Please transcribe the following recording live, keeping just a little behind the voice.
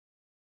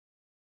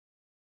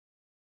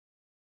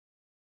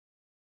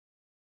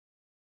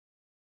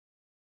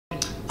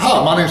Hi,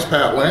 my name is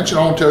Pat Lynch, and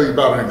I want to tell you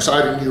about an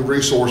exciting new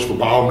resource for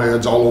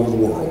biomeds all over the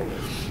world.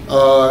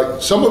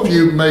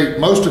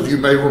 Most of you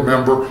may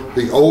remember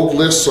the old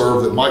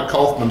listserv that Mike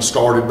Kaufman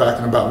started back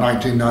in about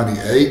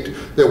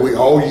 1998 that we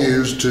all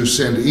used to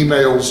send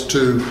emails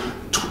to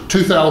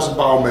 2,000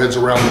 biomeds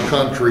around the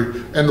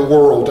country and the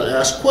world to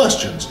ask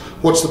questions.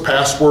 What's the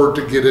password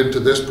to get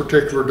into this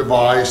particular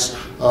device?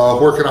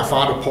 Where can I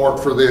find a part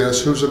for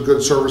this? Who's a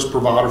good service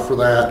provider for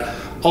that?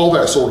 All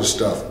that sort of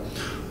stuff.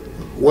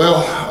 Well,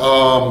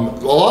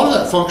 a lot of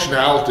that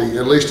functionality,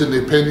 at least in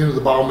the opinion of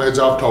the biomeds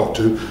I've talked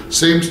to,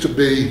 seems to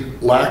be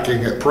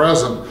lacking at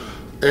present,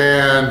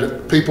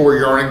 and people are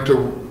yearning to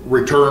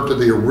return to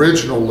the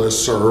original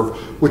listserv,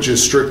 which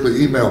is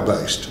strictly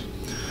email-based.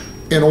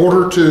 In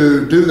order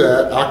to do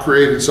that, I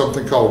created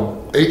something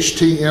called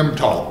HTM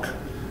Talk,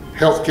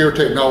 Healthcare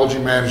Technology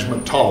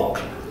Management Talk.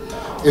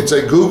 It's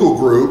a Google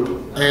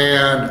group,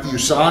 and you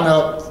sign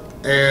up,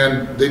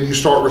 and then you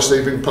start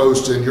receiving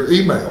posts in your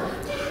email.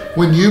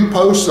 When you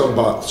post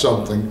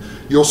something,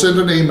 you'll send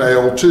an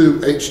email to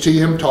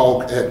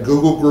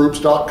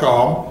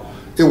htmtalk@googlegroups.com.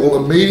 It will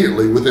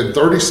immediately, within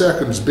 30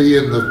 seconds, be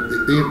in the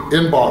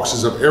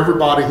inboxes of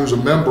everybody who's a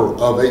member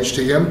of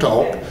HTM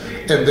Talk,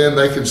 and then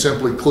they can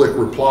simply click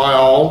reply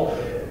all,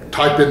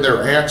 type in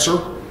their answer,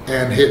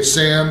 and hit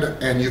send,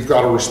 and you've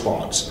got a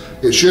response.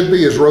 It should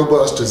be as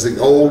robust as the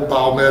old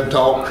Biomed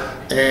Talk,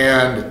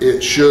 and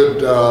it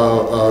should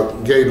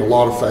gain a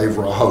lot of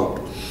favor, I hope.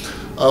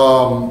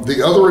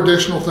 The other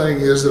additional thing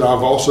is that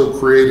I've also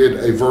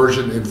created a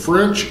version in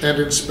French and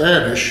in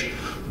Spanish,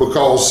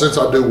 because since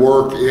I do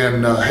work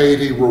in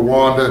Haiti,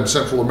 Rwanda, and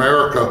Central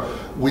America,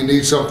 we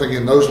need something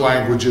in those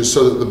languages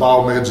so that the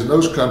biomeds in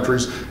those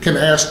countries can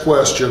ask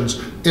questions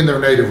in their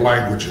native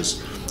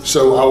languages.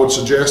 So I would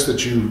suggest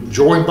that you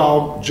join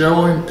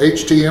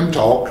HTM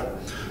Talk,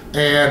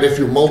 and if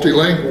you're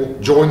multilingual,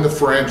 join the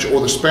French or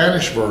the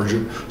Spanish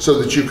version so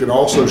that you can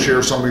also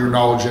share some of your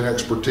knowledge and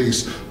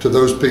expertise to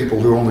those people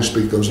who only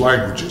speak those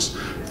languages.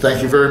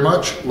 Thank you very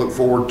much. Look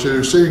forward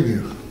to seeing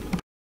you.